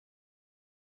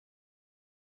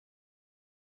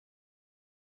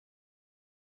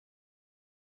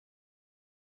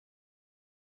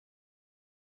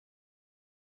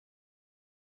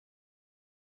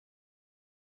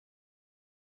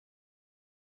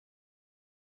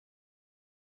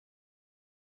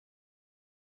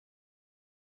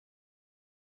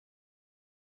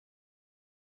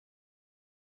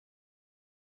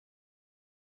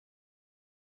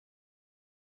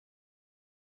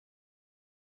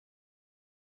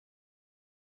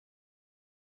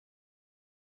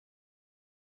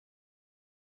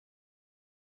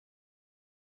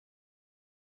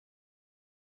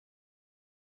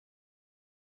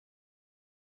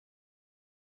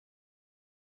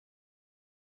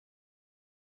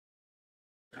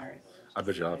I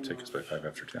bet you I'll take us by 5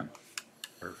 after 10.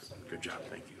 Perfect. Good job.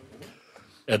 Thank you.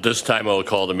 At this time, I will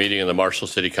call the meeting of the Marshall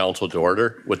City Council to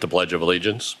order with the Pledge of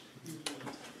Allegiance.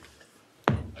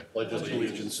 I pledge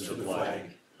allegiance to the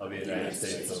flag of the United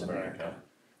States of America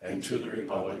and to the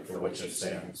republic for which it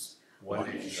stands, one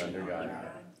nation under God,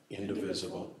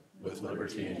 indivisible, with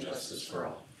liberty and justice for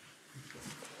all.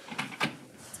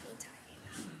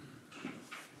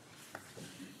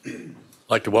 I'd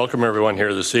like to welcome everyone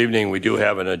here this evening. We do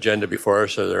have an agenda before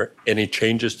us. Are there any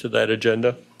changes to that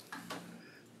agenda?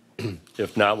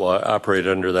 If not, we'll operate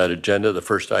under that agenda. The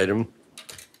first item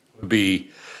would be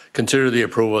consider the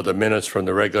approval of the minutes from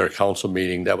the regular council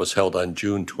meeting that was held on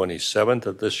June 27th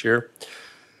of this year.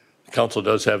 The council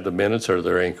does have the minutes. Are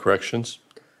there any corrections?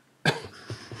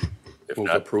 If Move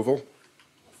not, approval.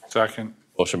 Second.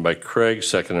 motion by Craig,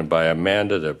 seconded by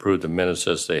Amanda to approve the minutes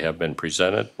as they have been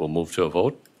presented. We'll move to a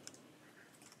vote.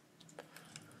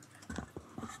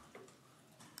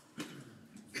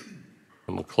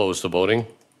 And we'll close the voting.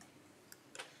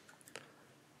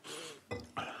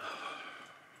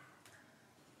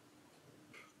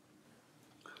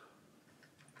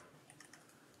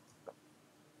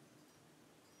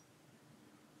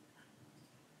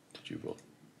 Did you vote?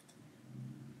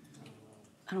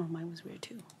 I don't know, mine was weird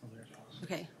too.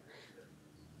 Okay.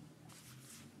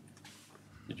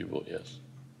 Did you vote yes?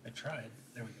 I tried.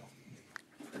 There we go.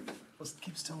 Well, it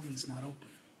keeps telling me it's not open.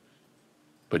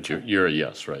 But you're a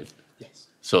yes, right? Yes.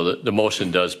 So the motion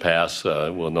does pass.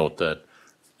 We'll note that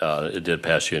it did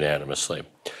pass unanimously.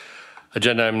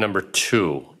 Agenda item number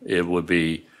 2, it would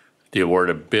be the award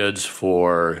of bids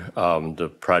for the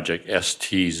project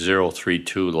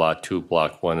ST032 Lot 2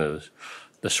 Block 1 of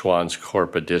the Schwann's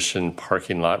Corp Addition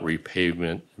Parking Lot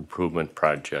Repavement Improvement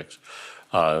Projects,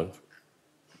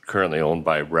 currently owned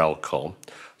by Relco.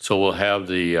 So we'll have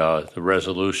the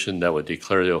resolution that would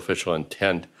declare the official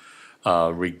intent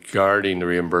regarding the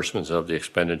reimbursements of the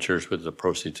expenditures with the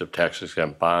proceeds of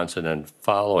tax-exempt bonds, and then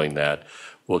following that,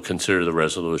 we'll consider the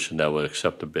resolution that would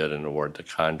accept the bid and award the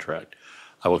contract.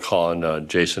 I will call on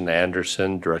Jason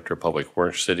Anderson, Director of Public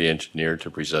Works, City Engineer, to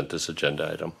present this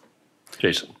agenda item.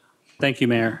 Jason. Thank you,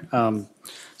 Mayor.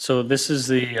 So this is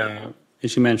the,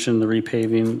 as you mentioned, the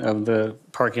repaving of the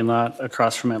parking lot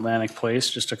across from Atlantic Place,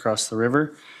 just across the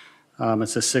river.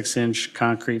 It's a 6-inch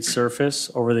concrete surface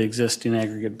over the existing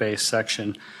aggregate base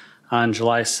section. On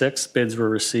July 6th, bids were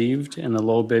received, and the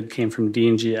low bid came from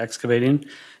D&G Excavating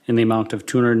in the amount of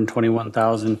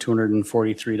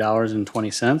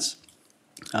 $221,243.20.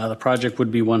 The project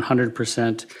would be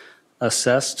 100%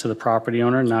 assessed to the property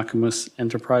owner, Nakamus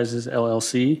Enterprises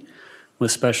LLC,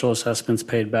 with special assessments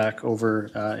paid back over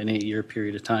an 8-year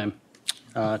period of time.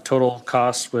 Total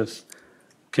cost with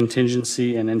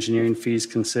contingency and engineering fees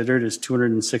considered is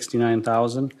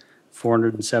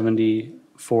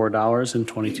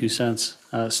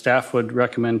 $269,474.22. Staff would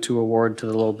recommend to award to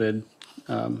the low bid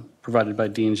provided by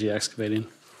D&G Excavating.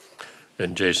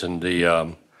 And Jason,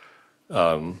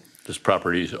 this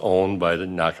property is owned by the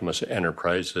Nakamus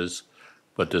Enterprises,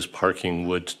 but this parking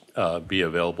would be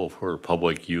available for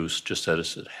public use just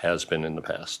as it has been in the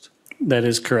past. That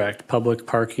is correct. Public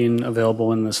parking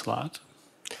available in this lot.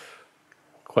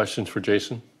 Questions for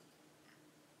Jason?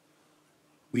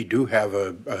 We do have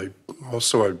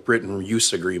also a written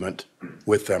use agreement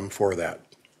with them for that.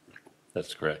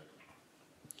 That's correct.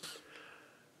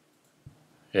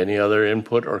 Any other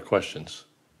input or questions?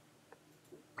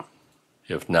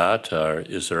 If not,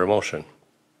 is there a motion?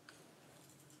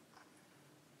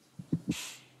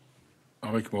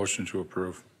 I'll make a motion to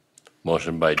approve.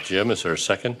 Motion by Jim. Is there a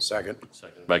second? Second.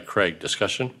 Second by Craig.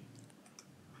 Discussion?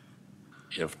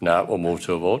 If not, we'll move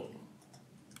to a vote.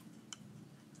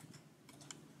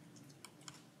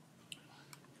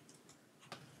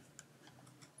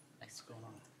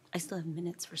 I still have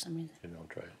minutes for some reason. Don't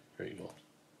try it. There you go.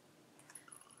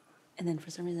 And then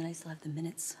for some reason, I still have the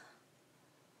minutes.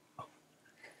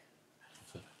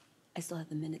 I still have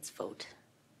the minutes vote.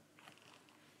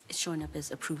 It's showing up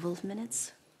as approval of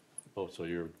minutes. Oh, so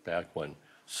you're back one.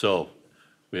 So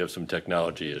we have some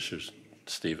technology issues,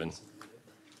 Stephen,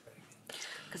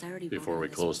 Because I already before voted we on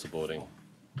this close one. the voting.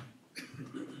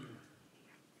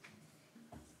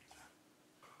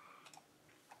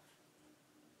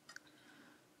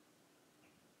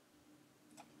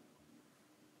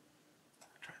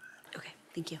 Okay,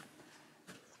 thank you.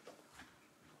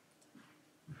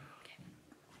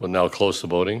 We'll now close the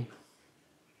voting.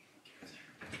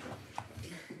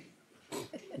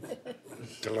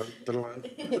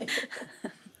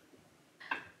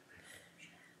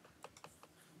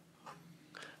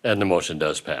 And the motion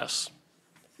does pass.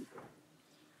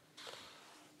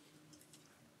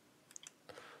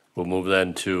 We'll move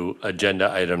then to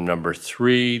agenda item number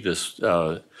 3. This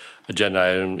agenda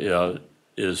item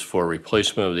is for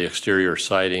replacement of the exterior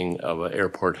siding of an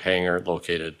airport hangar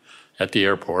located at the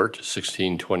airport,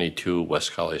 1622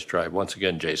 West College Drive. Once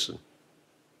again, Jason.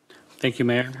 Thank you,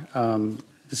 Mayor.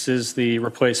 This is the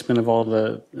replacement of all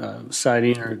the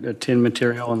siding or tin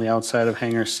material on the outside of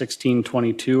hangar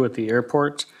 1622 at the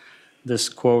airport. This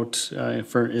quote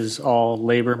is all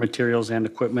labor, materials, and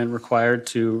equipment required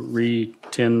to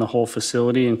re-tin the whole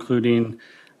facility, including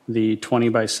the 20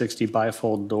 by 60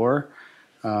 bifold door.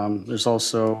 There's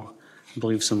also, I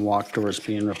believe, some walk doors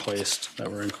being replaced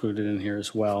that were included in here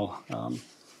as well.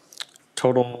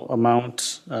 Total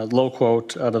amount, low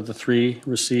quote out of the 3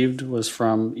 received was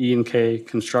from E&K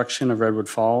Construction of Redwood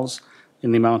Falls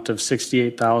in the amount of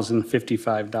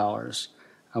 $68,055.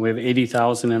 We have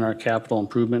 $80,000 in our capital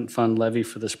improvement fund levy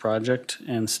for this project,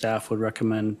 and staff would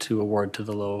recommend to award to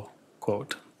the low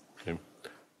quote. Okay.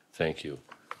 Thank you.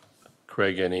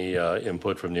 Craig, any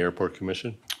input from the Airport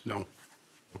Commission? No.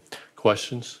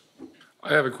 Questions?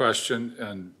 I have a question,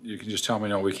 and you can just tell me,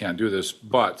 no, we can't do this,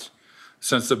 but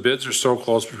since the bids are so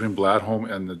close between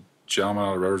Bladholm and the gentleman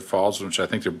out of Redwood Falls, which I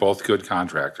think they're both good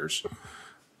contractors,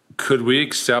 could we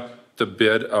accept the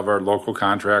bid of our local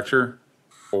contractor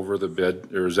over the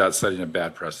bid, or is that setting a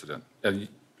bad precedent? And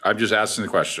I'm just asking the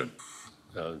question.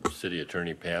 City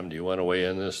Attorney Pam, do you want to weigh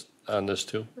in on this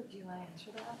too?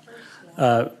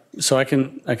 So I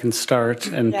can start,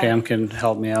 and Pam can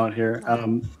help me out here.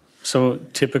 So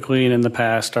typically, and in the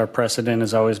past, our precedent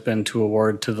has always been to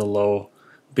award to the low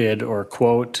bid or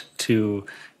quote to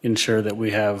ensure that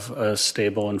we have a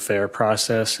stable and fair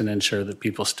process and ensure that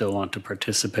people still want to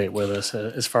participate with us.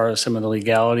 As far as some of the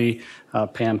legality,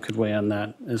 Pam could weigh on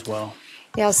that as well.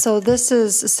 Yeah, so this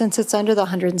is, since it's under the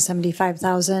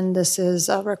 175,000, this is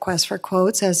a request for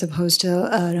quotes as opposed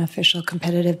to an official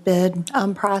competitive bid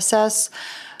process.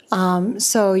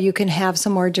 So you can have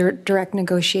some more direct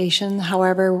negotiation.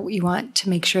 However, you want to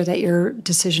make sure that your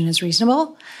decision is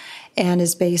reasonable and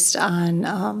is based on,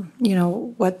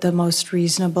 what the most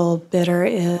reasonable bidder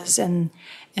is, and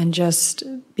just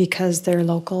because they're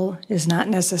local is not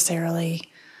necessarily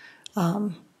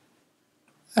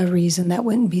a reason that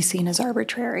wouldn't be seen as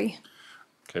arbitrary.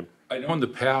 Okay. I know in the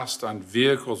past on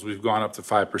vehicles, we've gone up to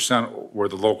 5% where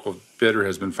the local bidder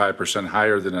has been 5%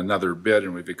 higher than another bid,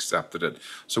 and we've accepted it.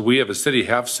 So we, as a city,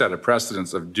 have set a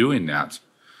precedence of doing that.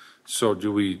 So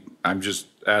I'm just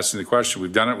asking the question,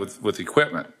 we've done it with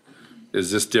equipment.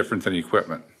 Is this different than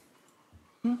equipment?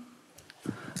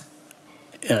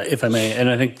 If I may, and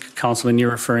I think, Councilman,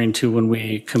 you're referring to when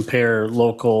we compare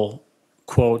local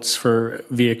quotes for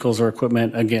vehicles or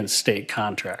equipment against state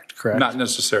contract, correct? Not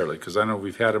necessarily, because I know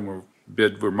we've had them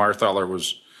where Marthaler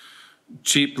was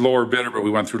cheap, lower bidder, but we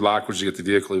went through Lockwood to get the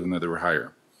vehicle even though they were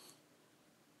higher.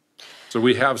 So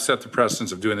we have set the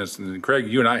precedence of doing this, and Craig,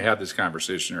 you and I had this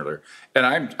conversation earlier. And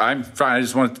I'm fine, I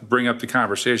just wanted to bring up the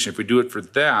conversation. If we do it for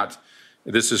that,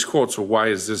 this is quote, so why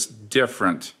is this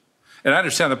different? And I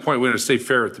understand the point, we want to stay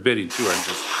fair at the bidding too,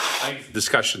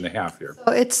 discussion to have here.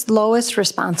 So it's lowest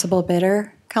responsible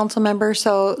bidder, council member.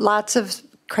 So lots of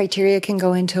criteria can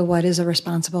go into what is a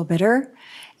responsible bidder.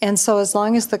 And so as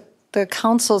long as the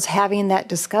council's having that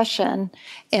discussion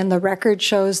and the record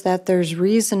shows that there's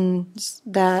reasons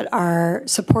that are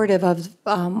supportive of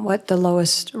what the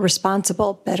lowest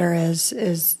responsible bidder is,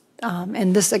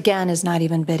 and this again is not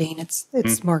even bidding,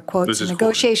 it's more quotes and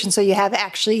negotiation. So you have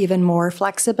actually even more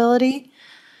flexibility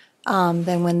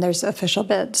than when there's official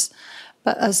bids.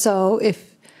 But so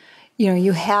if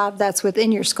you have, that's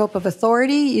within your scope of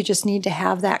authority, you just need to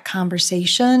have that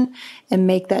conversation and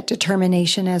make that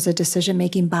determination as a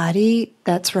decision-making body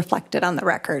that's reflected on the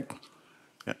record.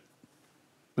 Yeah.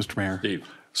 Mr. Mayor. Steve.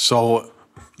 So,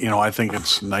 I think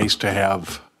it's nice to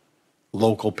have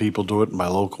local people do it. And by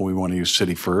local, we want to use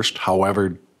city first.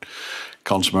 However,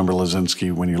 Councilmember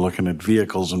Lazinski, when you're looking at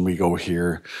vehicles and we go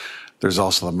here, there's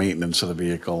also the maintenance of the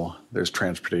vehicle. There's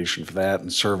transportation for that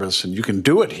and service. And you can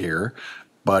do it here,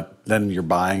 but then you're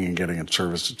buying and getting it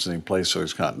serviced at the same place, so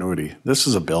there's continuity. This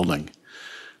is a building.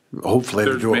 Hopefully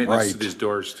they do it There's maintenance right. to these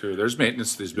doors too. There's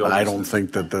maintenance to these buildings. I don't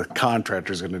think that the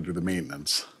contractor's going to do the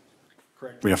maintenance.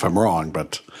 Correct me if I'm wrong,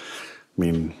 but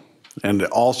and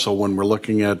also when we're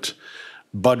looking at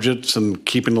budgets and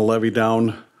keeping the levy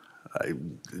down,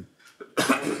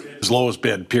 as low as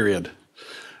bid, period.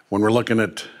 When we're looking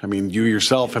at, you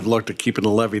yourself have looked at keeping the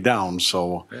levy down,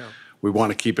 so we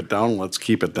want to keep it down, let's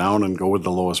keep it down and go with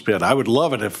the lowest bid. I would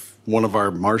love it if one of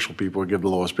our Marshall people would give the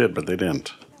lowest bid, but they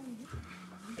didn't.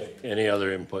 Any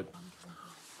other input?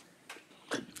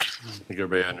 I think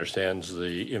everybody understands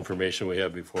the information we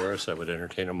have before us. I would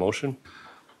entertain a motion.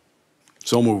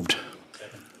 So moved.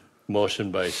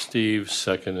 Motion by Steve,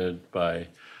 seconded by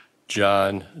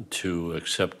John to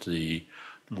accept the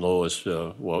lowest,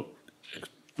 well,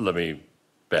 let me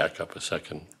back up a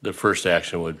second. The first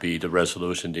action would be the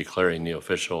resolution declaring the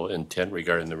official intent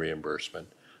regarding the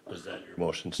reimbursement. Was that your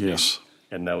motion, Steve? Yes.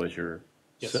 And that was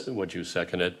what you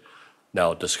seconded?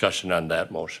 Now, discussion on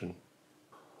that motion.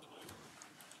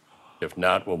 If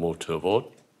not, we'll move to a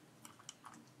vote.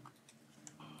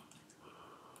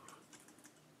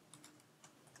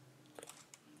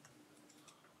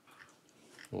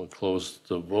 We'll close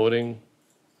the voting.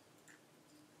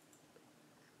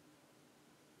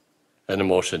 And the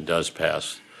motion does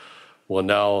pass. We'll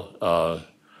now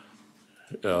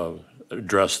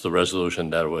address the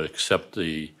resolution that would accept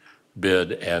the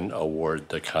bid and award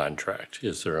the contract.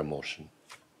 Is there a motion?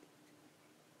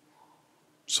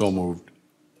 So moved.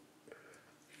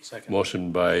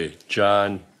 Motion by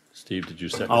John. Steve, did you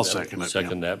second that? I'll second it, yeah.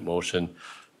 Second that motion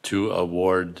to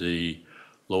award the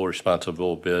low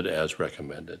responsible bid as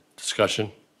recommended.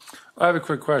 Discussion? I have a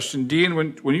quick question. Dean,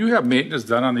 when you have maintenance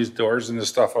done on these doors and this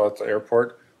stuff out at the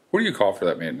airport, what do you call for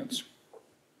that maintenance?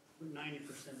 99% of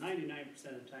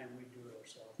the time we do it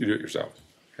ourselves. You do it yourself?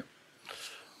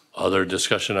 Other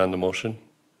discussion on the motion?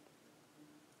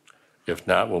 If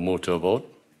not, we'll move to a vote.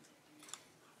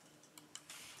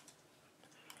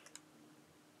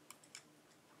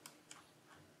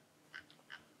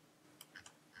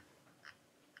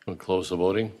 We'll close the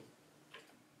voting.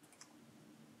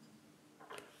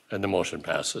 And the motion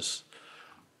passes.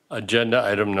 Agenda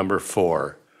item number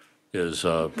 4 is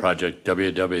project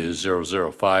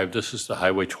WW005. This is the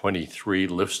Highway 23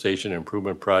 lift station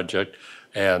improvement project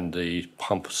and the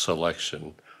pump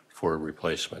selection for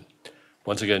replacement.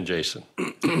 Once again, Jason.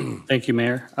 Thank you,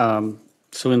 Mayor.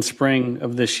 So in spring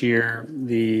of this year,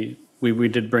 we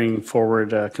did bring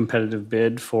forward a competitive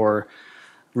bid for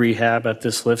rehab at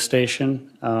this lift station.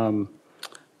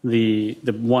 The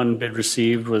one bid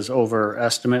received was over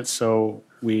estimate, so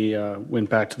we went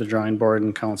back to the drawing board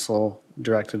and council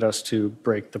directed us to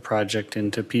break the project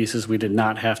into pieces. We did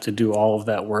not have to do all of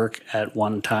that work at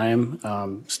one time.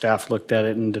 Staff looked at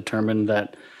it and determined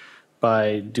that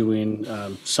by doing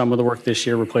some of the work this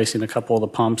year, replacing a couple of the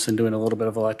pumps and doing a little bit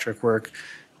of electric work,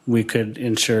 we could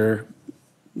ensure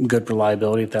good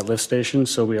reliability at that lift station.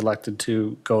 So we elected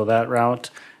to go that route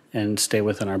and stay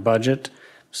within our budget.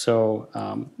 So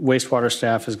wastewater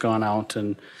staff has gone out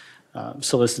and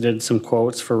solicited some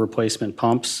quotes for replacement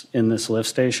pumps in this lift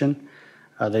station.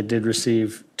 They did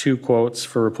receive 2 quotes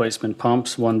for replacement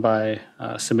pumps, one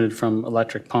submitted from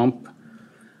Electric Pump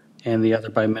and the other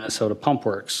by Minnesota Pump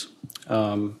Works.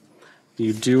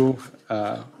 You do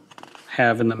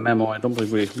have in the memo, I don't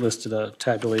believe we listed a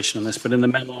tabulation on this, but in the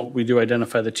memo, we do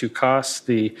identify the 2 costs.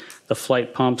 The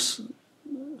flight pumps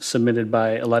submitted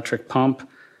by Electric Pump,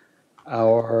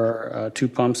 our 2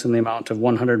 pumps in the amount of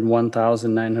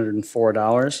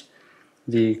 $101,904.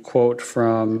 The quote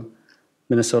from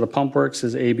Minnesota Pump Works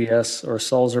is ABS or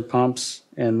Sulzer pumps,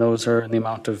 and those are in the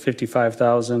amount of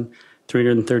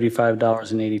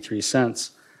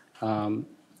 $55,335.83.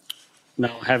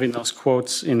 Now, having those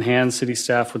quotes in hand, city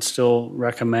staff would still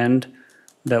recommend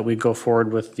that we go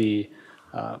forward with the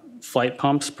flight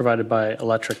pumps provided by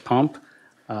Electric Pump.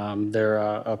 They're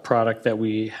a product that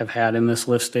we have had in this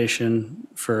lift station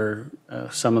for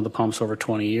some of the pumps over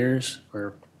 20 years,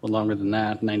 or longer than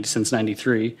that, since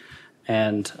 93.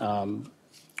 And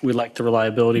we like the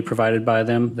reliability provided by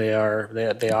them. They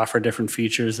offer different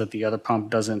features that the other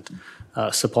pump doesn't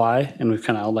supply, and we've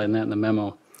kind of outlined that in the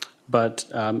memo. But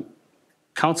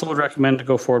council would recommend to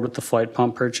go forward with the flight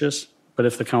pump purchase. But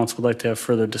if the council would like to have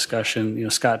further discussion,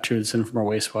 Scott Trudson from our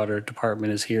wastewater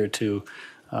department is here to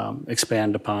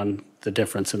expand upon the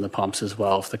difference in the pumps as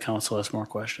well if the council has more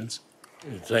questions.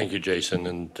 Thank you, Jason,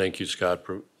 and thank you, Scott,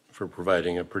 for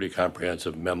providing a pretty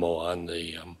comprehensive memo on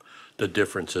the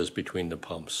differences between the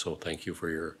pumps. So thank you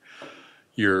for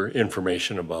your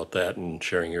information about that and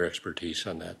sharing your expertise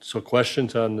on that. So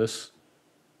questions on this?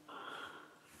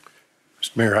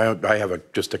 Mr. Mayor, I have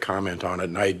just a comment on it,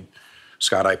 and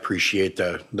Scott, I appreciate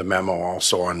the memo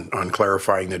also on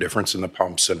clarifying the difference in the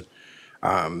pumps, and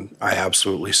I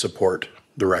absolutely support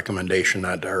the recommendation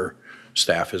that our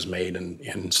staff has made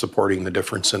in supporting the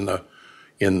difference in the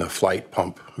flight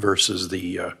pump versus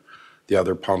the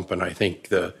other pump, and I think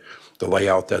the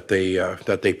layout that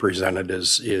they presented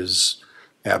is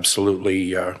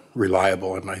absolutely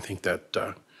reliable, and I think that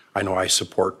I know I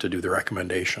support to do the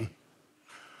recommendation.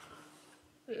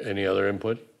 Any other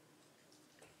input?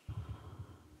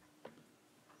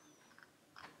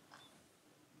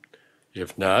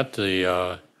 If not,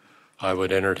 I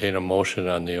would entertain a motion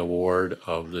on the award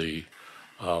of the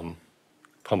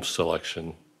pump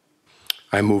selection.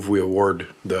 I move we award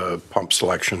the pump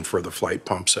selection for the flight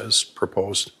pumps as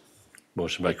proposed.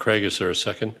 Motion by Craig, is there a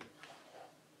second?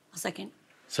 I'll second.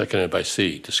 Seconded by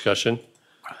C. Discussion?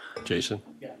 Jason?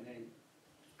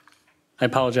 I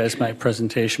apologize, my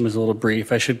presentation was a little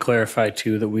brief. I should clarify,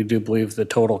 too, that we do believe the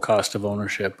total cost of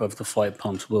ownership of the flight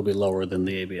pumps will be lower than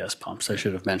the ABS pumps. I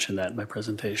should have mentioned that in my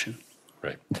presentation.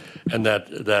 Right. And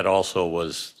that also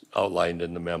was outlined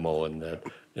in the memo, and that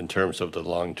in terms of the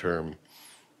long-term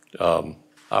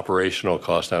operational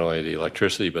cost, not only the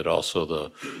electricity, but also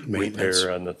the Maintenance.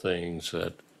 repair on the things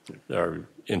that are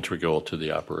integral to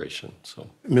the operation, so.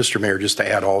 Mr. Mayor, just to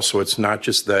add also, it's not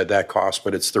just that cost,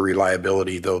 but it's the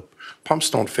reliability. The pumps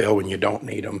don't fail when you don't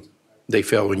need them. They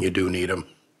fail when you do need them.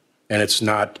 And it's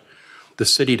not, the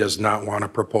city does not want to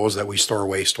propose that we store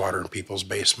wastewater in people's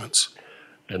basements.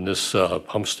 And this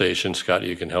pump station, Scott,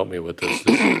 you can help me with this.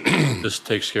 This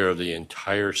takes care of the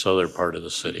entire southern part of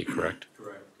the city, correct?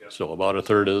 Correct. So about a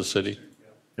third of the city?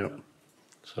 Yep.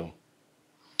 So.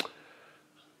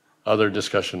 Other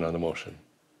discussion on the motion?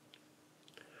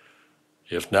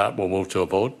 If not, we'll move to a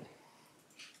vote.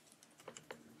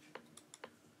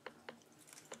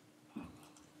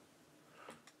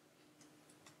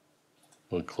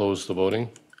 We'll close the voting.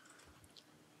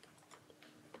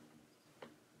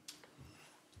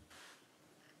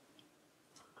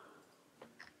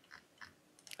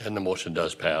 And the motion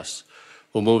does pass.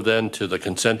 We'll move then to the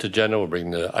consent agenda. We'll bring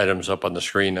the items up on the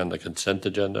screen on the consent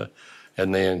agenda,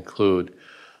 and they include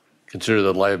consider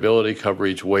the liability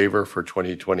coverage waiver for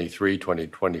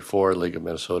 2023-2024 League of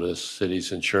Minnesota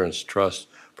Cities Insurance Trust,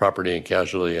 property and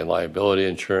casualty and liability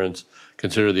insurance.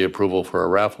 Consider the approval for a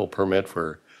raffle permit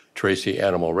for Tracy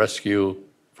Animal Rescue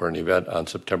for an event on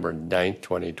September 9th,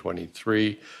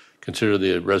 2023. Consider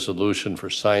the resolution for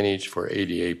signage for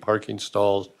ADA parking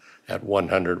stalls at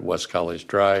 100 West College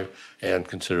Drive, and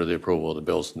consider the approval of the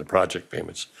bills and the project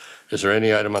payments. Is there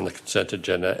any item on the consent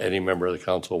agenda any member of the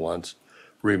council wants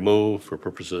removed for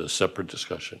purposes of separate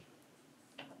discussion?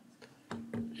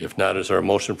 If not, is there a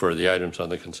motion for the items on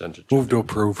the consent agenda? Move to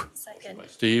approve. Second. By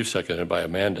Steve, seconded by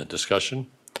Amanda. Discussion?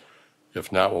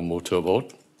 If not, we'll move to a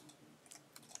vote.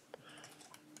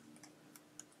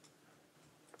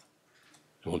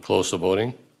 And we'll close the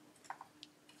voting.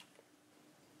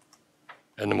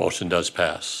 And the motion does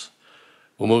pass.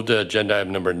 We'll move to agenda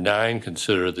item number 9,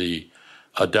 consider the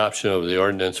adoption of the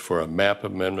ordinance for a map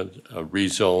amendment, a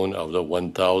rezone of the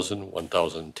 1000,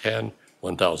 1010,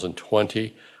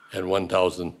 1020, and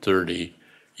 1030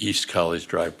 East College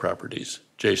Drive properties.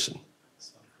 Jason.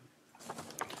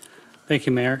 Thank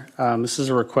you, Mayor. This is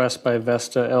a request by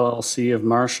Vesta LLC of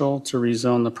Marshall to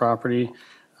rezone the property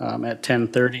at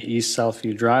 1030 East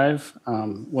Southview Drive.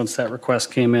 Once that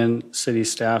request came in, city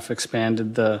staff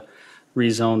expanded the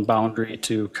rezone boundary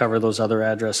to cover those other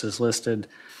addresses listed.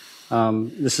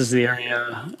 This is the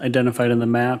area identified in the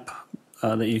map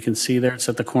that you can see there. It's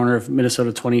at the corner of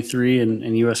Minnesota 23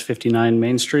 and US 59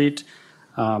 Main Street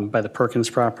by the Perkins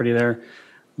property there.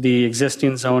 The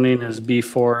existing zoning is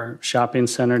B4 Shopping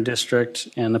Center District,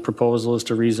 and the proposal is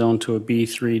to rezone to a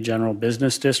B3 General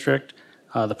Business District.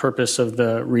 The purpose of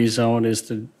the rezone is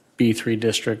the B3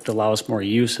 district allows more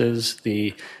uses.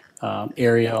 The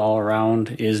area all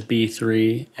around is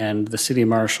B3, and the city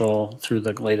marshal, through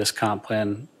the latest comp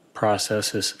plan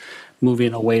process, is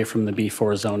moving away from the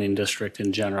B4 zoning district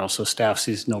in general. So staff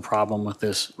sees no problem with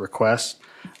this request.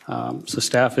 So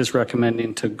staff is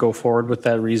recommending to go forward with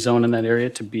that rezone in that area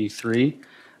to B3.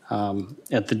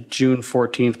 At the June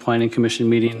 14th Planning Commission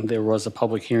meeting, there was a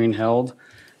public hearing held,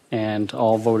 and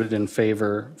all voted in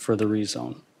favor for the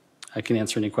rezone. I can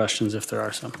answer any questions if there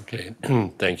are some. Okay,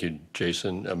 thank you,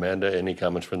 Jason. Amanda, any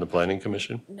comments from the Planning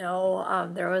Commission?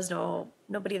 No, there was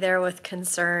nobody there with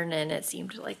concern, and it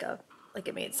seemed like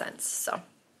it made sense, so.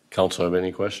 Council have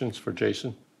any questions for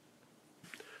Jason?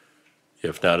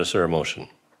 If not, is there a motion?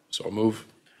 So move.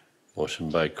 Motion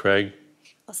by Craig,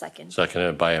 I'll second.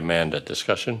 seconded by Amanda.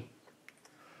 Discussion?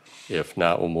 If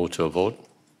not, we'll move to a vote.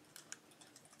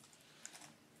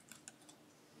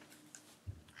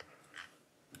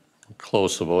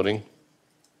 Close the voting.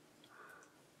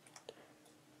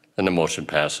 And the motion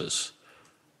passes.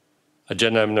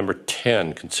 Agenda item number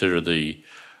 10, consider the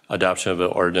adoption of the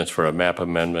ordinance for a map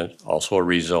amendment, also a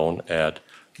rezone at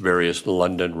various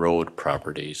London Road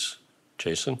properties.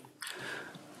 Jason?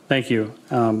 Thank you.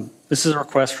 This is a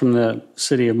request from the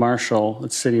city of Marshall,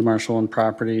 it's city Marshall and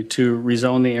property, to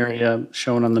rezone the area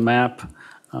shown on the map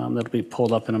that'll be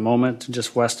pulled up in a moment,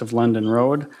 just west of London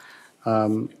Road.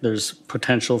 There's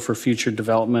potential for future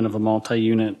development of a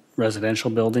multi-unit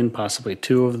residential building, possibly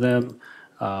 2 of them,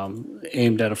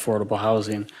 aimed at affordable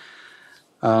housing.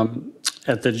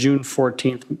 At the June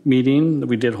 14th meeting,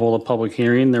 we did hold a public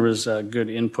hearing. There was good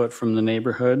input from the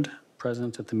neighborhood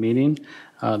present at the meeting.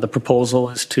 The proposal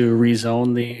is to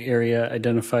rezone the area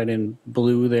identified in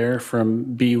blue there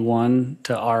from B1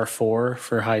 to R4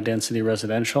 for high-density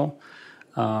residential.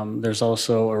 There's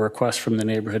also a request from the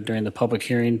neighborhood during the public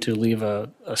hearing to leave a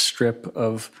strip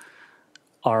of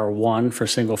R1 for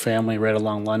single-family right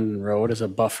along London Road as a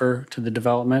buffer to the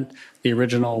development. The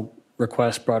original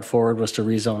request brought forward was to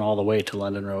rezone all the way to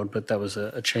London Road, but that was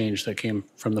a change that came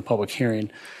from the public hearing.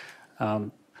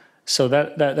 So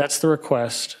that's the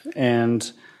request.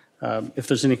 And if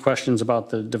there's any questions about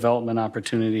the development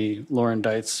opportunity, Lauren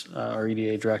Deitz, our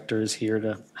EDA director, is here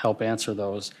to help answer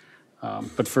those.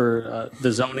 But for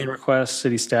the zoning request,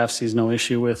 city staff sees no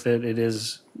issue with it. It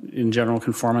is in general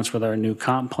conformance with our new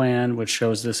comp plan, which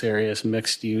shows this area as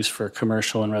mixed use for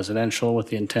commercial and residential with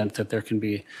the intent that there can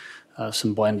be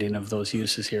some blending of those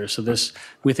uses here. So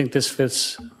we think this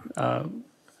fits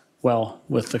well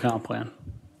with the comp plan.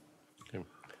 Okay.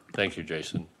 Thank you,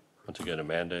 Jason. Once again,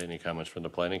 Amanda, any comments from the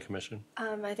Planning Commission?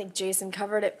 I think Jason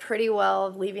covered it pretty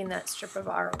well. Leaving that strip of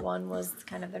R1 was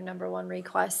kind of their number one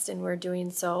request, and we're doing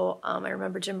so. I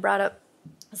remember Jim brought up,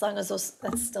 as long as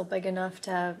that's still big enough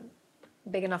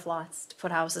lots to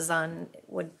put houses on,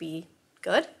 would be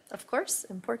good, of course,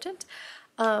 important.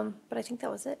 But I think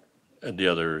that was it. And the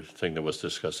other thing that was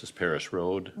discussed is Paris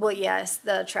Road. Well, yes,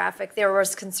 the traffic. There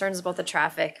was concerns about the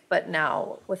traffic, but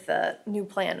now with the new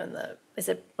plan and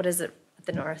what is it at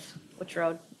the north? Which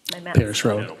road? My map. Paris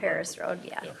Road. Paris Road,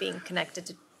 yeah. Being connected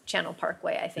to Channel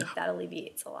Parkway, I think that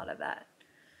alleviates a lot of that.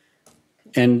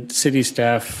 And city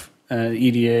staff,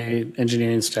 EDA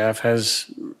engineering staff has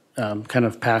kind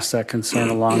of passed that concern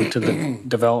along to the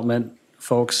development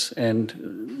folks, and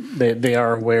they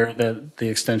are aware that the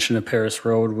extension of Paris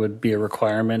Road would be a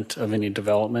requirement of any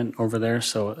development over there.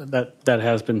 So that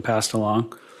has been passed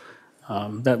along.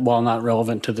 That while not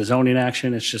relevant to the zoning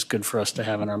action, it's just good for us to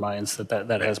have in our minds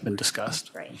that has been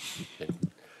discussed. Right.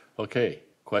 Okay,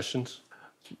 questions?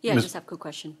 Yeah, I just have a quick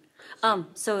question.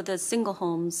 So the single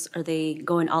homes, are they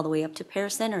going all the way up to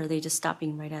Paris then, or are they just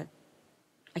stopping right at,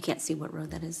 I can't see what road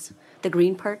that is, the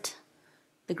green part?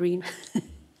 The green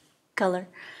color?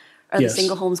 Are the Yes.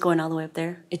 single homes going all the way up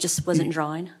there? It just wasn't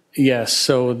drawing? Yes,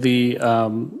 so the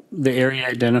area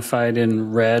identified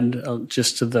in red,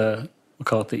 just to we'll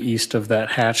call it the east of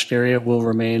that hatched area, will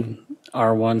remain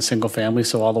R1 single family,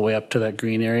 so all the way up to that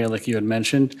green area like you had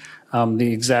mentioned.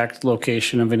 The exact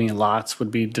location of any lots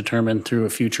would be determined through a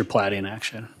future plating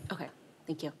action. Okay,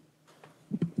 thank you.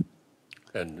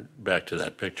 And back to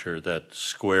that picture, that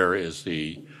square is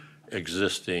the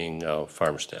existing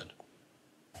farmstead.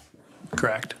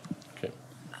 Correct. Okay.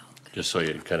 Just so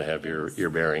you kind of have your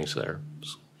bearings there.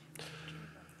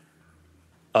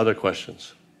 Other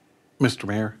questions? Mr.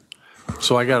 Mayor,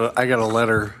 so I got a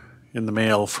letter in the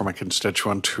mail from a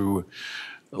constituent who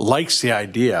likes the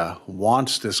idea,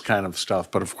 wants this kind of stuff,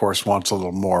 but of course wants a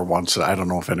little more, I don't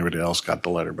know if anybody else got the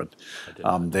letter, but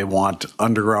they want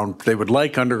they would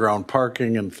like underground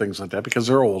parking and things like that because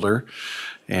they're older,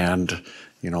 and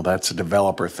that's a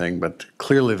developer thing, but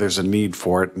clearly there's a need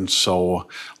for it, and so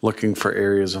looking for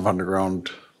areas of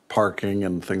underground parking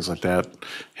and things like that.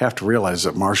 Have to realize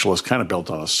that Marshall is kind of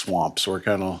built on a swamp, so we're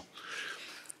kind of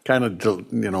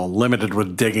limited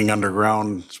with digging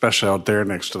underground, especially out there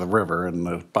next to the river and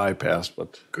the bypass.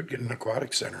 But Could get an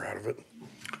aquatic center out of it.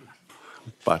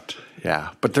 but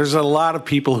there's a lot of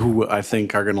people who I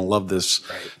think are going to love this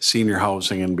senior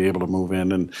housing and be able to move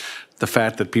in. And the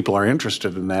fact that people are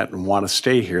interested in that and want to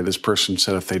stay here, this person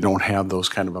said if they don't have those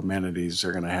kind of amenities,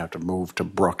 they're going to have to move to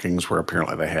Brookings, where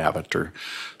apparently they have it, or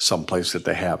someplace that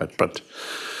they have it. But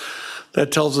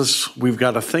that tells us we've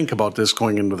got to think about this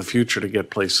going into the future to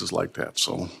get places like that.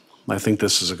 So I think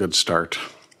this is a good start.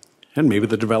 And maybe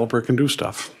the developer can do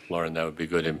stuff. Lauren, that would be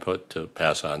good input to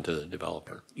pass on to the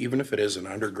developer. Even if it isn't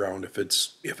underground, if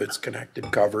it's connected,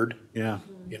 covered, Yeah.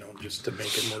 just to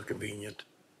make it more convenient.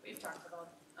 We've talked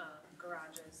about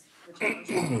garages, which is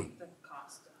the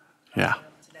cost Yeah.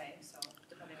 today, so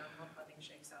depending on what funding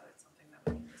shakes out, it's something that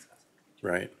we can discuss in the future.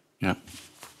 Right. Yeah.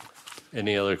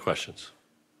 Any other questions?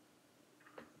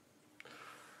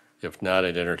 If not,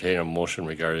 I'd entertain a motion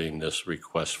regarding this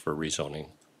request for rezoning.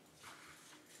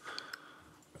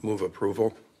 Move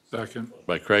approval. Second.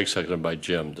 By Craig, seconded by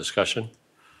Jim. Discussion?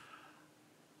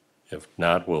 If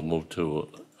not, we'll move to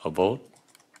a vote.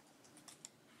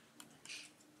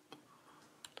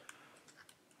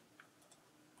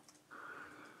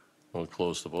 We'll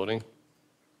close the voting.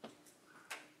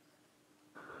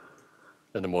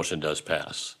 And the motion does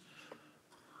pass.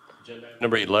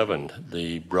 Number 11,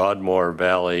 the Broadmoor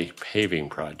Valley paving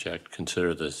project.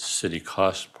 Consider the city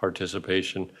cost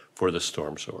participation for the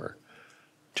storm sewer.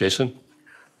 Jason?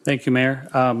 Thank you, Mayor.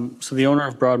 So the owner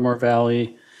of Broadmoor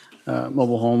Valley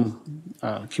Mobile Home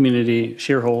Community,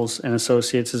 Shearholes and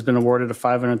Associates, has been awarded a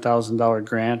 $500,000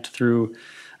 grant through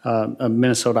a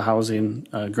Minnesota Housing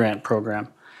Grant Program.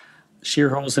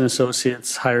 Shearholes and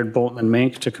Associates hired Bolton and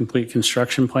Mink to complete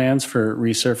construction plans for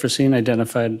resurfacing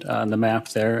identified on the map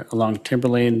there along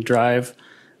Timberlane Drive,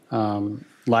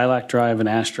 Lilac Drive, and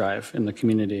Ash Drive in the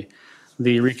community.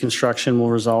 The reconstruction will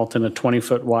result in a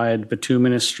 20-foot wide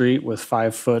bituminous street with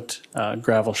 5-foot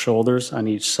gravel shoulders on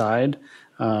each side.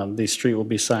 The street will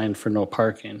be signed for no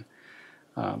parking.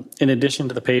 In addition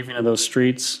to the paving of those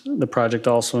streets, the project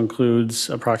also includes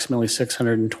approximately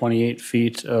 628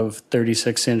 feet of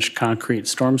 36-inch concrete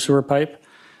storm sewer pipe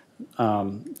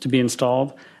to be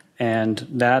installed, and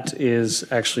that is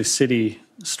actually city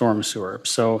storm sewer.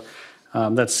 So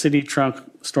that's city trunk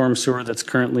storm sewer that's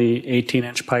currently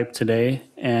 18-inch pipe today,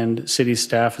 and city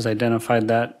staff has identified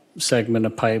that segment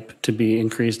of pipe to be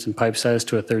increased in pipe size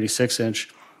to a 36-inch.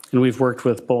 And we've worked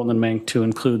with Bolton and Mink to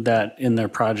include that in their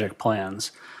project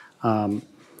plans.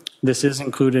 This is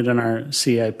included in our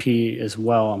CIP as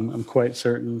well. I'm quite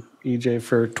certain, EJ,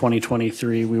 for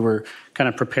 2023, we were kind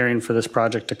of preparing for this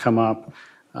project to come up.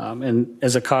 And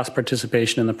as a cost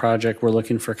participation in the project, we're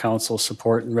looking for council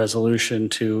support and resolution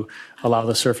to allow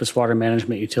the surface water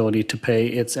management utility to pay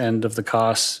its end of the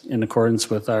costs in accordance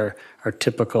with our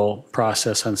typical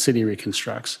process on city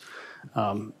reconstructs.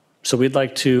 So we'd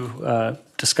like to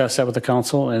discuss that with the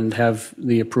council and have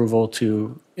the approval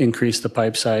to increase the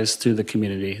pipe size through the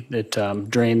community. It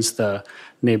drains the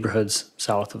neighborhoods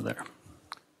south of there.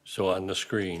 So on the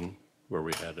screen where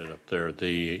we had it up there,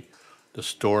 the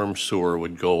storm sewer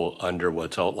would go under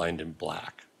what's outlined in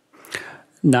black.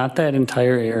 Not that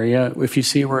entire area. If you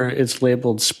see where it's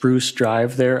labeled Spruce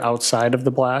Drive there outside of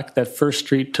the black, that first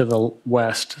street to the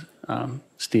west,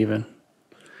 Stephen,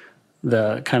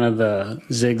 the kind of the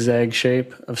zigzag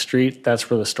shape of street, that's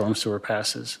where the storm sewer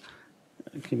passes.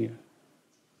 Can you?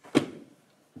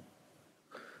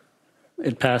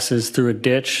 It passes through a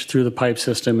ditch, through the pipe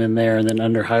system in there, and then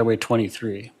under Highway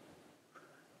 23,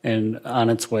 and on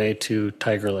its way to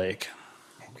Tiger Lake.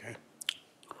 Okay.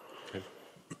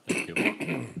 Thank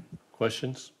you.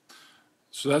 Questions?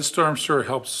 So that storm sewer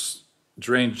helps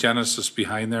drain Genesis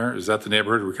behind there? Is that the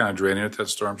neighborhood we're kind of draining at that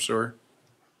storm sewer?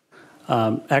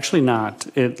 Actually not.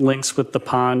 It links with the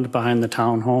pond behind the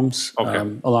townhomes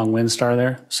along Windstar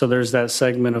there. So there's that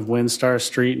segment of Windstar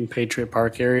Street and Patriot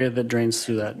Park area that drains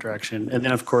through that direction. And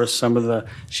then, of course, some of the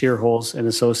Shearholes and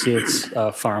Associates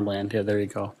farmland. Yeah, there you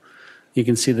go. You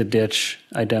can see the ditch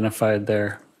identified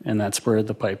there, and that's where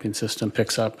the piping system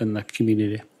picks up in the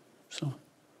community. So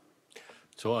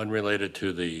unrelated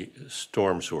to the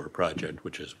storm sewer project,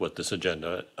 which is what this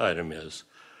agenda item is,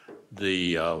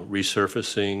 the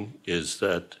resurfacing, is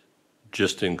that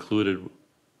just included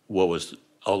what was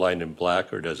outlined in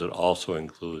black, or does it also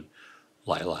include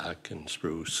lilac and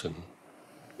spruce? And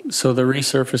So the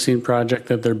resurfacing project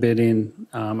that they're bidding,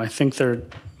 I think they're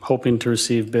hoping to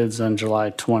receive bids on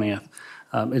July 20th.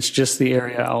 It's just the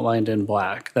area outlined in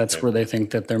black. That's where they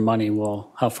think that their money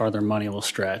will, how far their money will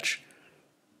stretch.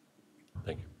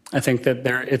 thank you. I think that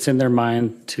it's in their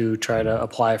mind to try to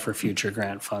apply for future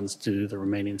grant funds to do the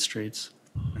remaining streets.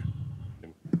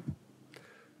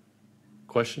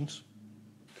 Questions?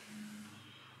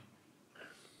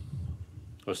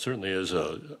 Well, it certainly is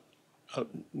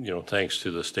thanks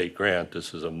to the state grant,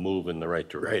 this is a move in the right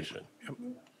direction.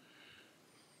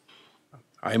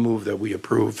 I move that we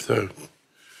approve the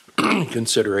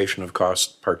consideration of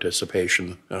cost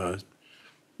participation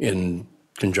in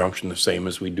conjunction the same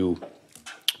as we do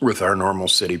with our normal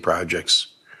city projects,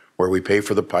 where we pay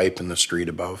for the pipe and the street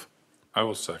above. I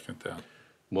will second that.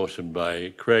 Motion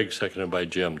by Craig, seconded by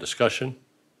Jim. Discussion?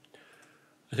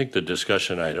 I think the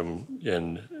discussion item,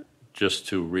 and just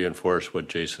to reinforce what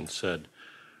Jason said,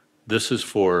 this is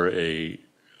for a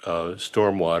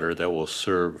stormwater that will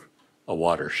serve a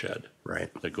watershed.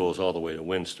 Right. That goes all the way to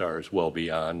Windstars, well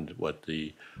beyond what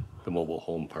the mobile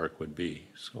home park would be,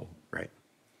 so. Right.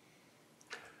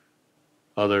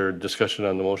 Other discussion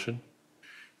on the motion?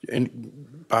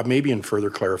 And Bob, maybe in further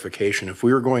clarification, if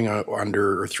we were going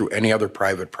under or through any other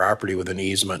private property with an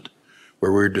easement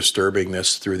where we're disturbing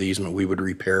this through the easement, we would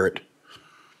repair it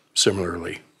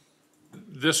similarly.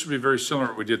 This would be very similar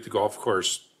to what we did at the golf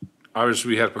course.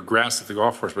 Obviously, we had to put grass at the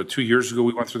golf course, but 2 years ago,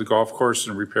 we went through the golf course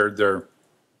and repaired their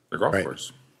golf Right.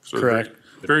 course. So Correct.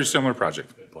 Very similar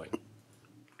project. Good point.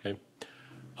 Okay.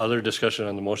 Other discussion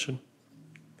on the motion?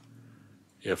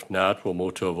 If not, we'll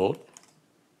move to a vote.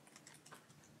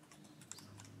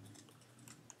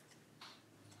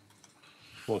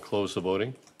 We'll close the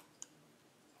voting.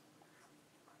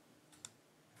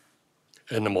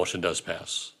 And the motion does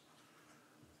pass.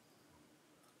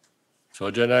 So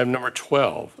agenda item number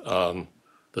 12,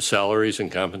 the salaries and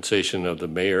compensation of the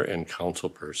mayor and council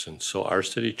person. So our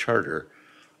city charter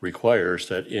requires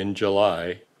that in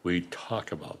July, we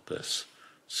talk about this.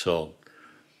 So,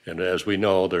 and as we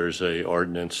know, there's a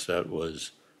ordinance that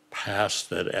was passed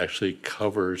that actually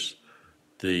covers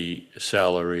the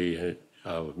salary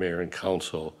of mayor and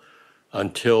council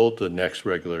until the next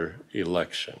regular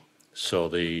election. So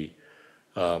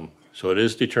so it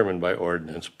is determined by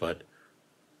ordinance, but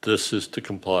this is to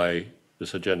comply,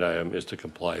 this agenda item is to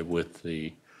comply with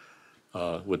the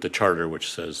charter,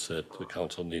 which says that the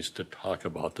council needs to talk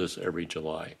about this every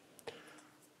July.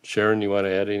 Sharon, you want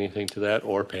to add anything to that,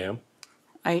 or Pam?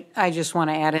 I just want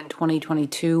to add, in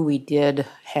 2022, we did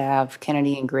have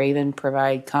Kennedy and Graven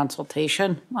provide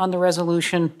consultation on the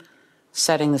resolution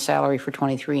setting the salary for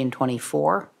 23 and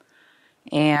 24.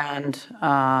 And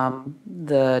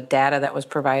the data that was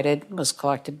provided was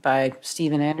collected by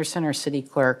Stephen Anderson, our city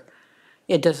clerk.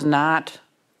 It does not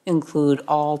include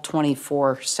all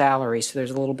 24 salaries, so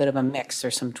there's a little bit of a mix.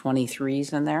 There's some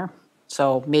 23s in there,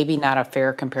 so maybe not a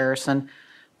fair comparison.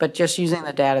 But just using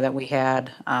the data that we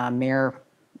had, mayor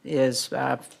is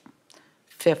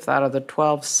 5th out of the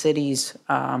 12 cities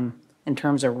in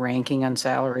terms of ranking on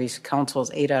salaries. Council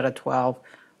is 8 out of 12,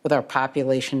 with our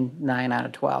population 9 out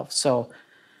of 12. So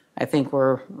I think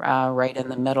we're right in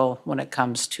the middle when it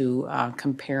comes to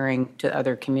comparing to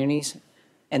other communities.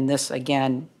 And this,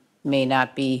 again, may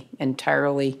not be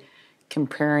entirely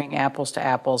comparing apples to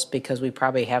apples, because we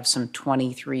probably have some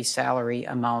 23 salary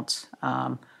amounts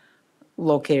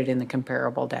located in the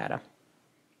comparable data.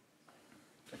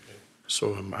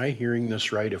 So am I hearing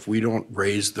this right? If we don't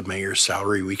raise the mayor's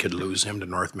salary, we could lose him to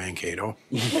North Mankato?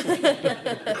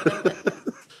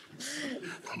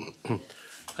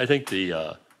 I think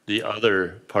the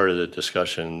other part of the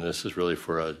discussion, this is really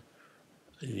for a,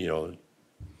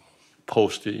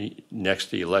 post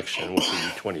next election, which will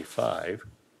be 25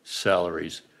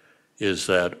 salaries, is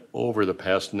that over the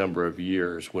past number of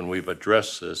years, when we've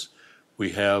addressed this, we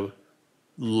have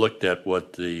looked at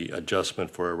what the adjustment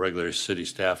for a regular city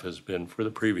staff has been for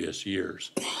the previous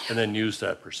years, and then used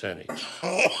that percentage.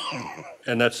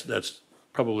 And that's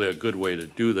probably a good way to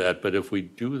do that, but if we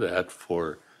do that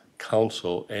for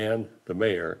council and the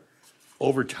mayor,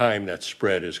 over time, that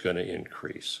spread is going to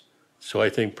increase. So I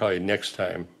think probably next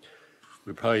time,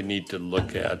 we probably need to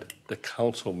look at the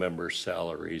council members'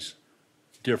 salaries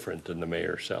different than the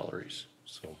mayor's salaries.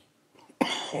 So,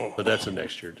 but that's a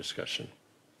next year discussion.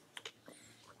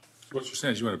 What you're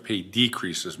saying is you want to pay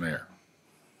decreases, Mayor.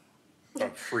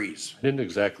 Freeze. I didn't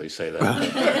exactly say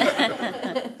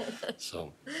that.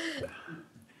 So,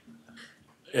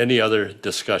 any other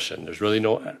discussion? There's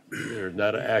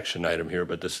not an action item here,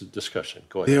 but this is discussion.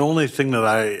 Go ahead. The only thing that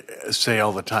I say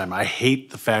all the time, I hate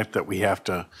the fact that we have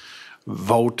to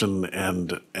vote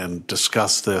and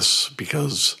discuss this,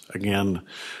 because, again,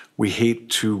 we hate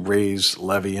to raise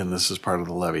levy, and this is part of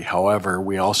the levy. However,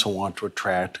 we also want to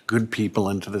attract good people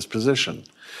into this position.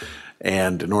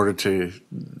 And in order to,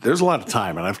 there's a lot of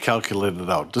time, and I've calculated it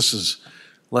out. This is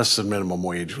less than minimum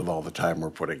wage with all the time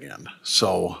we're putting in.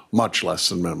 So much less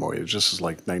than minimum wage. This is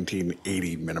like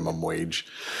 1980 minimum wage.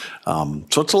 So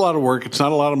it's a lot of work. It's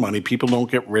not a lot of money. People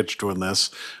don't get rich doing this,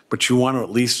 but you want to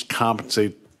at least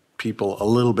compensate people a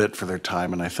little bit for their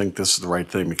time. And I think this is the right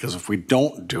thing, because if we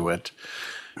don't do it,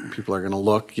 people are going to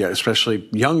look, especially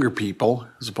younger people,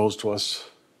 as opposed to us,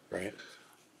 Right.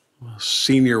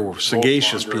 senior,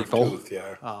 sagacious Longer people. tooth,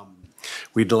 yeah.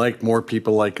 We'd like more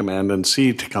people like Amanda and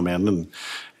C to come in,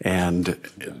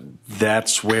 and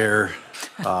that's where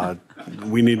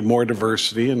we need more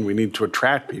diversity, and we need to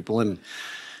attract people. And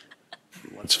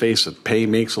let's face it, pay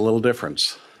makes a little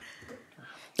difference.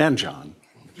 And John.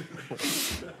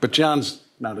 But John's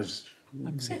not as,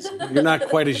 you're not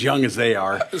quite as young as they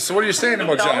are. So what are you saying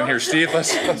about John here, Steve?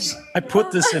 Let's I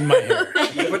put this in my hair.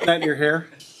 You put that in your hair?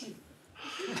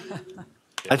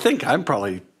 I think I'm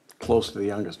probably close to the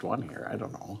youngest one here. I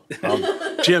don't know.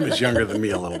 Jim is younger than me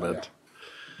a little bit.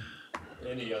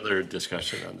 Any other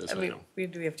discussion on this item?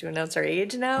 Do we have to announce our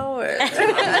age now, or?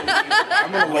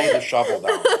 I'm going to lay the shovel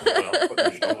down. Put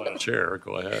the shovel in a chair,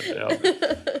 go ahead, yeah.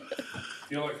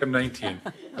 feel like I'm 19.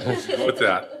 Let's go with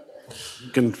that.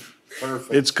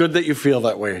 It's good that you feel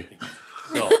that way.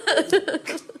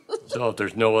 So if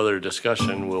there's no other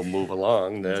discussion, we'll move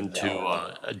along then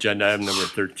to agenda item number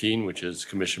 13, which is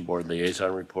Commission Board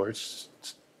Liaison Reports.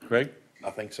 Craig?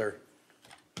 Nothing, sir.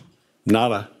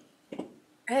 Nada.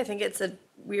 I think it's a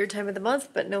weird time of the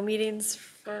month, but no meetings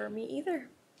for me either.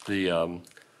 The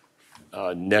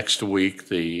Next week,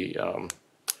 the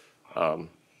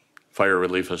Fire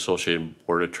Relief Association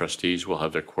Board of Trustees will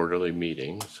have their quarterly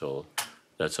meeting, so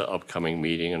that's an upcoming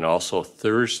meeting. And also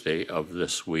Thursday of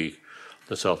this week,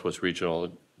 the Southwest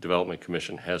Regional Development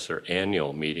Commission has their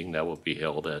annual meeting that will be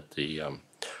held at the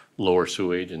Lower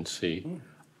Sioux Agency.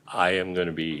 I am going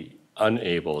to be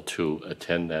unable to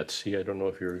attend that. See, I don't know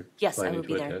if you're Yes, I planning will to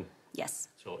be there. attend. Yes.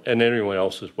 So, and everyone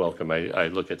else is welcome. I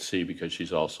look at C because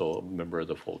she's also a member of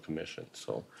the full commission,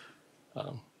 so.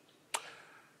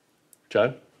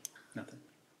 John? Nothing.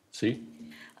 C?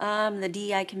 The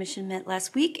DEI Commission met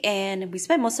last week, and we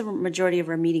spent most of the majority of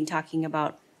our meeting talking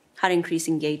about how to increase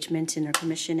engagement in our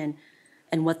commission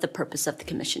and what the purpose of the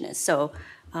commission is. So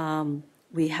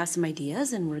we have some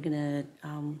ideas, and we're gonna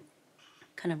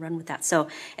kind of run with that. So,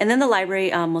 and then the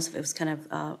library, most of it was kind of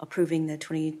approving the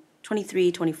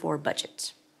 2023-24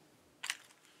 budget.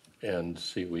 And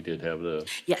C, we did have the,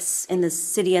 Yes, and the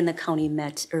city and the county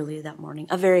met earlier that morning,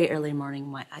 a very early morning,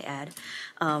 might I add,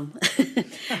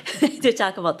 to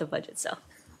talk about the budget, so.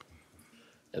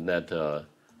 and that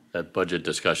budget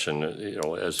discussion,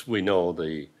 as we know,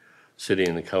 the city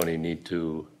and the county need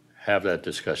to have that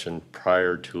discussion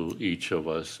prior to each of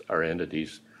us, our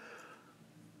entities,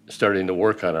 starting to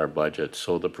work on our budget.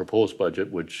 So the proposed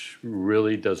budget, which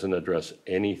really doesn't address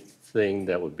anything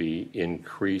that would be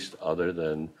increased other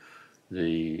than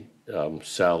the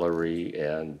salary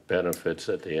and benefits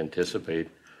that they anticipate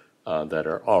that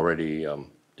are already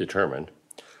determined.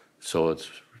 So it's,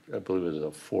 I believe it's a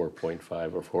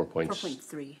 4.5 or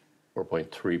 4.3.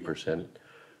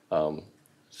 4.3%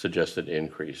 suggested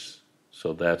increase.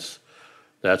 So that's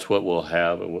what we'll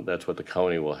have, and that's what the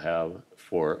county will have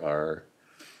for our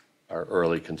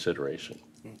early consideration.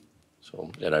 So,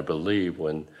 and I believe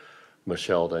when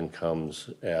Michelle then comes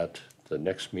at the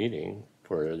next meeting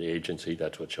for the agency,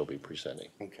 that's what she'll be presenting.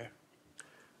 Okay.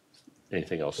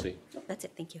 Anything else, Steve? That's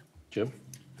it, thank you. Jim?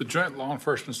 The Joint Law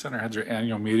Enforcement Center had their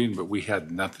annual meeting, but we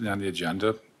had nothing on the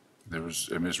agenda. It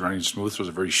was running smooth. It was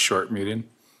a very short meeting.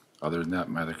 Other than that,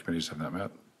 my other committees have not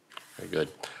met. Very good.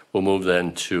 We'll move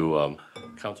then to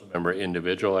council member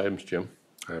individual items. Jim?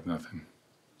 I have nothing.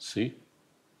 C?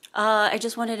 I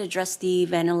just wanted to address the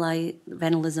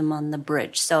vandalism on the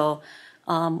bridge. So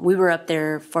we were up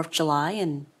there 4th of July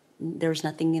and there was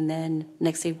nothing, and then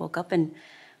next day woke up and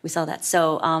we saw that.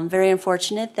 So very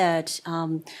unfortunate that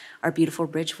our beautiful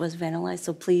bridge was vandalized.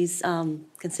 So please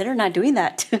consider not doing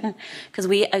that because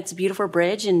it's a beautiful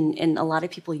bridge and a lot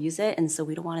of people use it, and so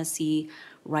we don't want to see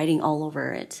writing all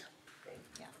over it.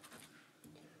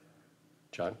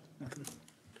 John?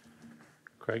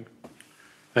 Craig?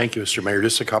 Thank you, Mr. Mayor.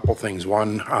 Just a couple things.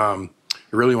 One, I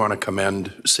really want to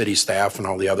commend city staff and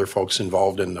all the other folks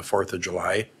involved in the 4th of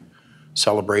July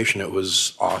celebration. It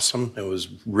was awesome. It was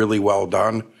really well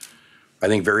done. I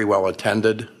think very well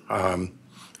attended. I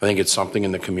think it's something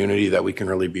in the community that we can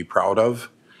really be proud of.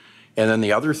 And then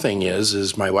the other thing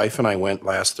is my wife and I went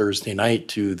last Thursday night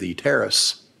to the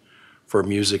terrace for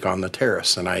music on the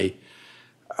terrace. And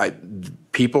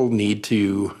people need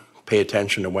to pay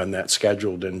attention to when that's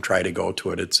scheduled and try to go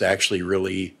to it. It's actually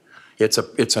really, it's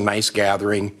a nice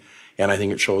gathering, and I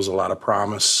think it shows a lot of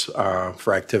promise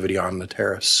for activity on the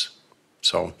terrace.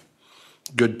 So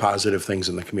good, positive things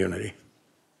in the community.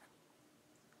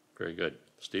 Very good.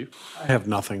 Steve? I have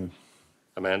nothing.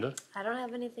 Amanda? I don't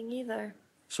have anything either.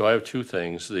 So I have two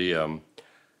things.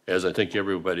 As I think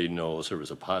everybody knows, there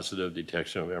was a positive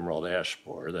detection of emerald ash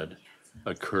borer that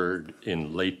occurred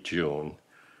in late June.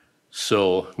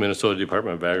 So Minnesota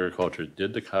Department of Agriculture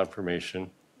did the confirmation.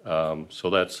 So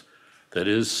that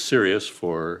is serious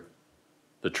for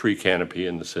the tree canopy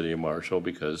in the city of Marshall,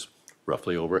 because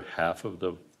roughly over half of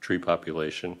the tree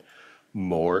population,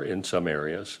 more in some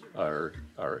areas, are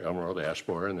emerald ash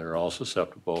borer, and they're all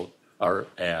susceptible, are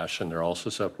ash, and they're all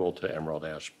susceptible to emerald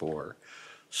ash borer.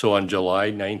 So on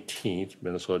July 19th,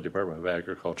 Minnesota Department of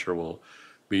Agriculture will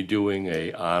be doing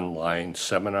an online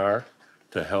seminar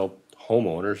to help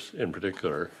homeowners in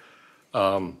particular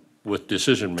with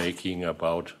decision-making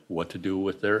about what to do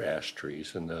with their ash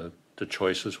trees. And the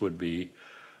choices would be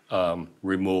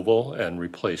removal and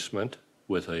replacement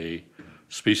with a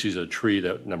species of tree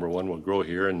that, number one, will grow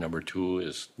here, and number two,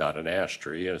 is not an ash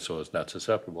tree, and so it's not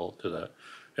susceptible to the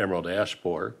emerald ash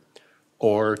borer,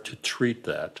 or to treat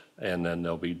that. And then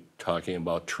they'll be talking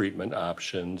about treatment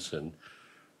options and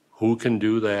who can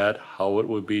do that, how it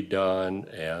would be done,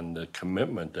 and the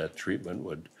commitment that treatment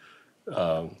would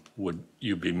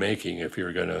you be making if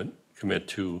you're going to commit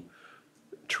to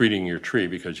treating your tree,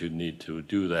 because you'd need to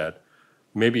do that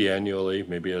maybe annually,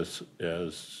 maybe as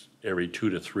every 2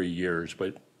 to 3 years,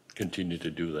 but continue to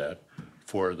do that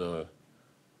for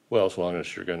as long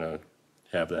as you're going to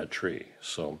have that tree.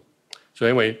 So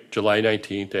anyway, July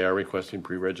 19th, they are requesting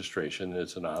pre-registration.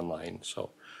 It's an online, so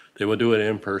they will do it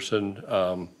in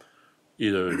person,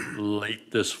 either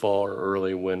late this fall or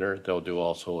early winter. They'll do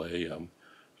also an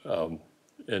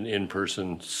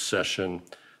in-person session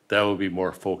that will be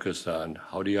more focused on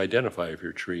how do you identify if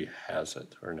your tree has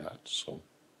it or not.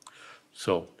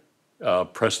 So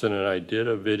Preston and I did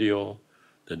a video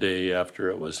the day after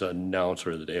it was announced,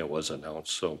 or the day it was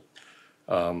announced. So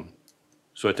I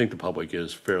think the public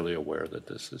is fairly aware that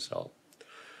this is out.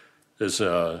 As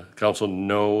council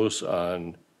knows,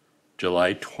 on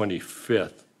July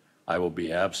 25th, I will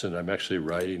be absent. I'm actually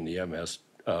riding the MS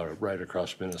right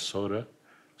across Minnesota.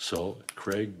 So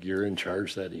Craig, you're in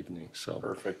charge that evening. So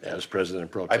Perfect. As President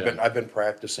Pro Tem. I've been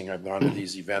practicing. I've gone to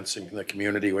these events in the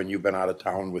community when you've been out of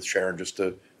town with Sharon just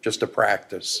to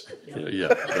practice.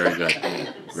 Yeah, very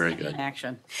good, very good.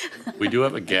 Action. We do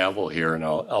have a gavel here, and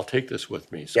I'll take this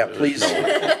with me. So Yeah, please.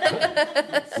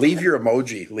 Leave your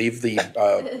emoji. Leave the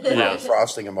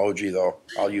frosting emoji, though.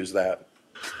 I'll use that.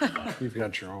 You've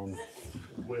got your own.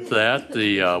 With that,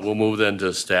 we'll move then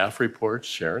to staff reports.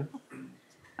 Sharon?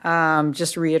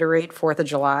 Just to reiterate, 4th of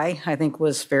July, I think,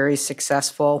 was very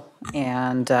successful,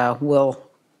 and will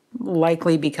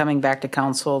likely be coming back to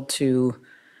council to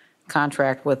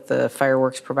contract with the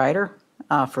fireworks provider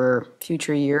for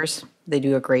future years. They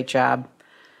do a great job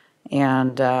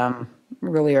and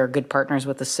really are good partners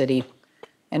with the city.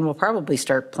 And we'll probably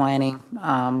start planning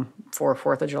for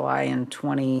 4th of July in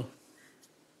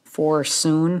 24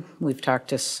 soon. We've talked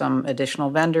to some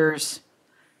additional vendors,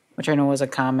 which I know was a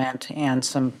comment, and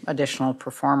some additional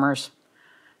performers.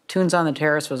 Tunes on the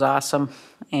Terrace was awesome,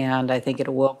 and I think it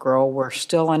will grow. We're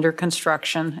still under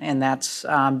construction, and that's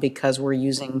because we're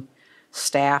using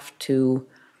staff to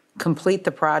complete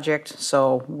the project,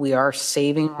 so we are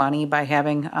saving money by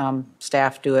having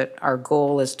staff do it. Our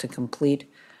goal is to complete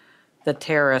the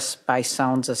terrace by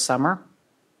Sounds of Summer.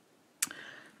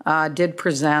 Did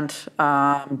present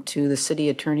to the City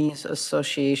Attorneys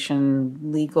Association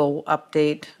legal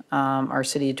update. Our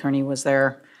city attorney was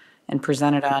there and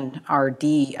presented on our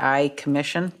DEI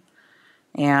commission.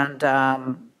 And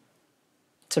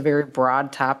it's a very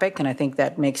broad topic, and I think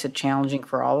that makes it challenging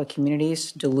for all the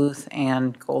communities. Duluth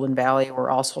and Golden Valley were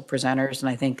also presenters, and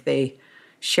I think they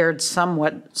shared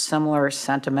somewhat similar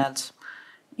sentiments.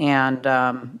 And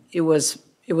it was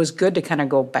good to kind of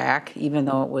go back, even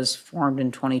though it was formed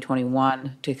in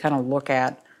 2021, to kind of look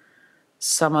at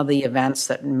some of the events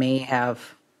that may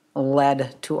have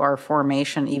led to our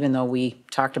formation, even though we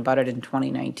talked about it in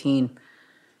 2019.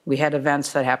 We had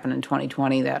events that happened in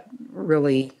 2020 that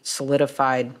really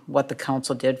solidified what the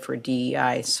council did for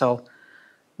DEI. So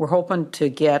we're hoping to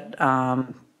get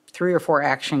 3 or 4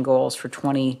 action goals for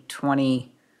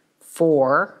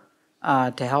 2024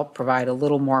 to help provide a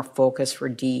little more focus for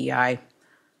DEI.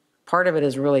 Part of it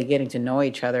is really getting to know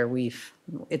each other.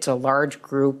 It's a large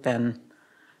group, and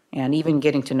even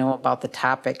getting to know about the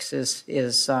topics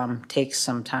takes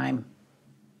some time.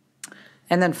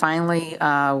 And then finally,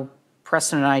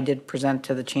 Preston and I did present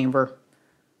to the chamber.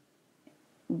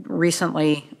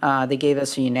 Recently, they gave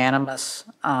us a unanimous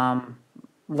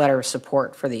letter of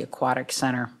support for the Aquatic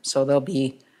Center. So they'll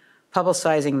be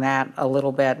publicizing that a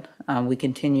little bit. We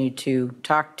continue to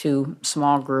talk to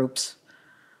small groups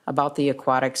about the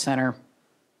Aquatic Center,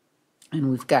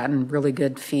 and we've gotten really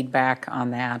good feedback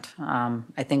on that.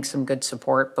 I think some good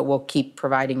support, but we'll keep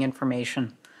providing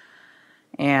information.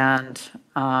 And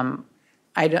I'm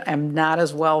not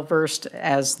as well versed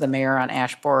as the mayor on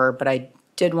ash borer, but I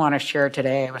did want to share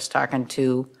today. I was talking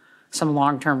to some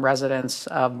long-term residents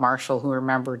of Marshall who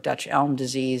remember Dutch elm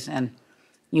disease, and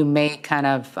you may kind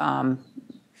of,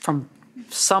 from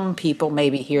some people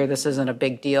maybe here, this isn't a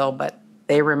big deal, but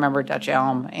they remember Dutch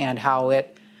elm and how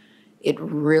it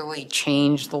really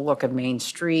changed the look of Main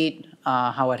Street,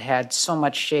 how it had so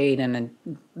much shade, and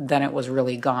then it was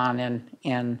really gone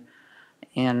in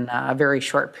a very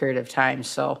short period of time.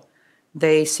 So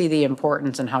they see the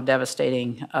importance and how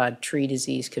devastating tree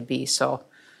disease could be. So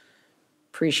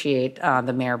appreciate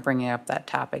the mayor bringing up that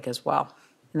topic as well.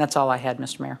 And that's all I had,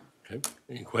 Mr. Mayor. Okay.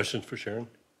 Any questions for Sharon?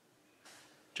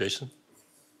 Jason?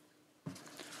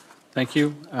 Thank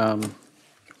you.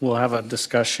 We'll have a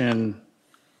discussion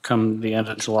come the end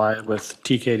of July with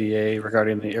TKDA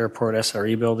regarding the airport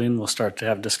SRE building. We'll start to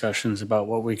have discussions about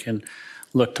what we can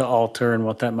look to alter and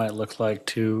what that might look like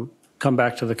to come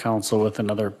back to the council with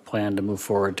another plan to move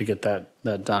forward to get that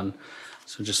done.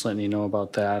 So just letting you know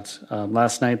about that.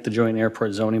 Last night, the Joint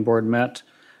Airport Zoning Board met.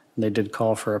 They did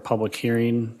call for a public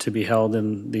hearing to be held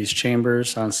in these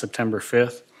chambers on September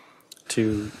 5th.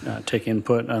 to take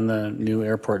input on the new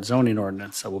airport zoning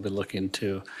ordinance that we'll be looking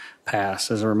to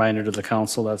pass. As a reminder to the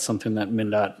council, that's something that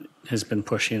MnDOT has been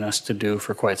pushing us to do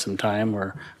for quite some time.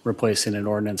 We're replacing an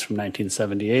ordinance from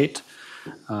 1978.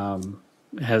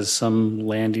 It has some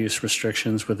land use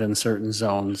restrictions within certain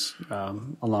zones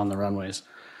along the runways.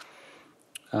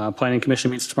 Planning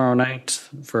Commission meets tomorrow night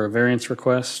for a variance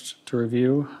request to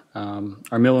review.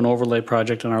 Our mill and overlay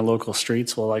project on our local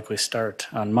streets will likely start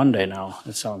on Monday now.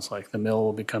 It sounds like the mill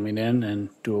will be coming in and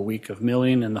do a week of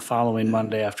milling, and the following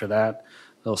Monday after that,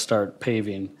 they'll start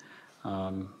paving.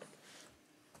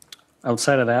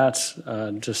 Outside of that,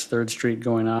 just 3rd Street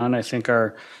going on. I think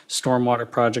our stormwater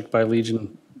project by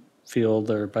Legion Field,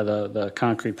 or by the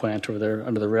concrete plant over there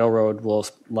under the railroad, will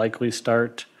likely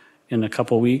start in a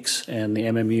couple weeks, and the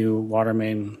MMU water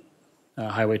main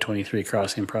Highway 23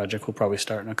 crossing project will probably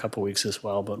start in a couple weeks as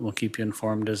well, but we'll keep you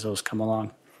informed as those come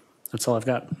along. That's all I've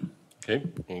got. Okay,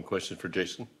 any questions for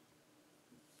Jason?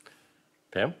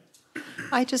 Pam?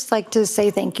 I'd just like to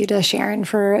say thank you to Sharon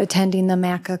for attending the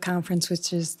MACA conference,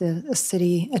 which is the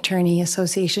City Attorney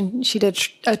Association. She did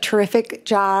a terrific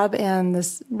job, and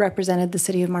this represented the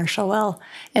city of Marshall well.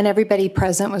 And everybody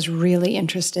present was really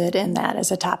interested in that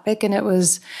as a topic, and it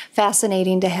was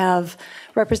fascinating to have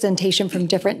representation from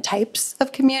different types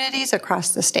of communities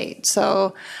across the state.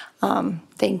 So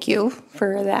thank you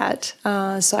for that.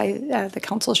 The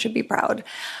council should be proud.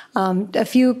 A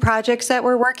few projects that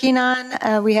we're working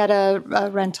on. We had a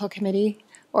rental committee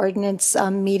ordinance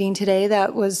meeting today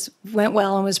that went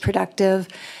well and was productive.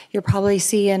 You'll probably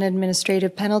see an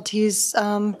administrative penalties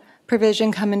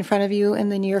provision come in front of you in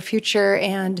the near future,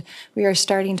 and we are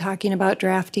starting talking about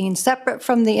drafting, separate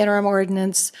from the interim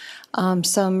ordinance,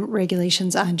 some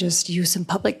regulations on just use in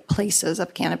public places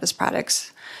of cannabis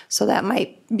products. So that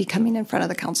might be coming in front of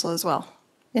the council as well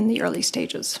in the early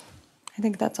stages. I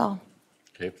think that's all.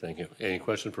 Okay, thank you. Any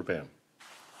question for Pam?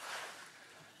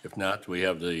 If not, we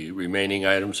have the remaining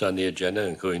items on the agenda,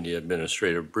 including the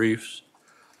administrative briefs,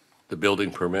 the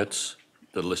building permits,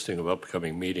 the listing of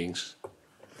upcoming meetings,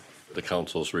 the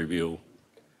council's review.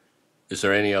 Is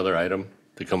there any other item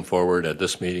to come forward at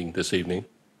this meeting this evening?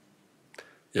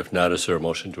 If not, is there a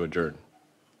motion to adjourn?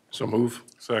 So move.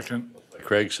 Second.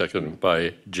 Craig, seconded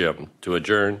by Jim. To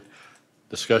adjourn,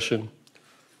 discussion?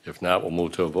 If not, we'll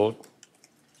move to a vote.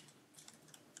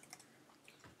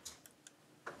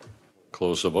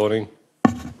 Close the voting.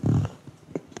 And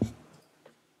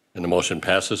the motion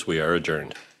passes. We are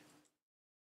adjourned.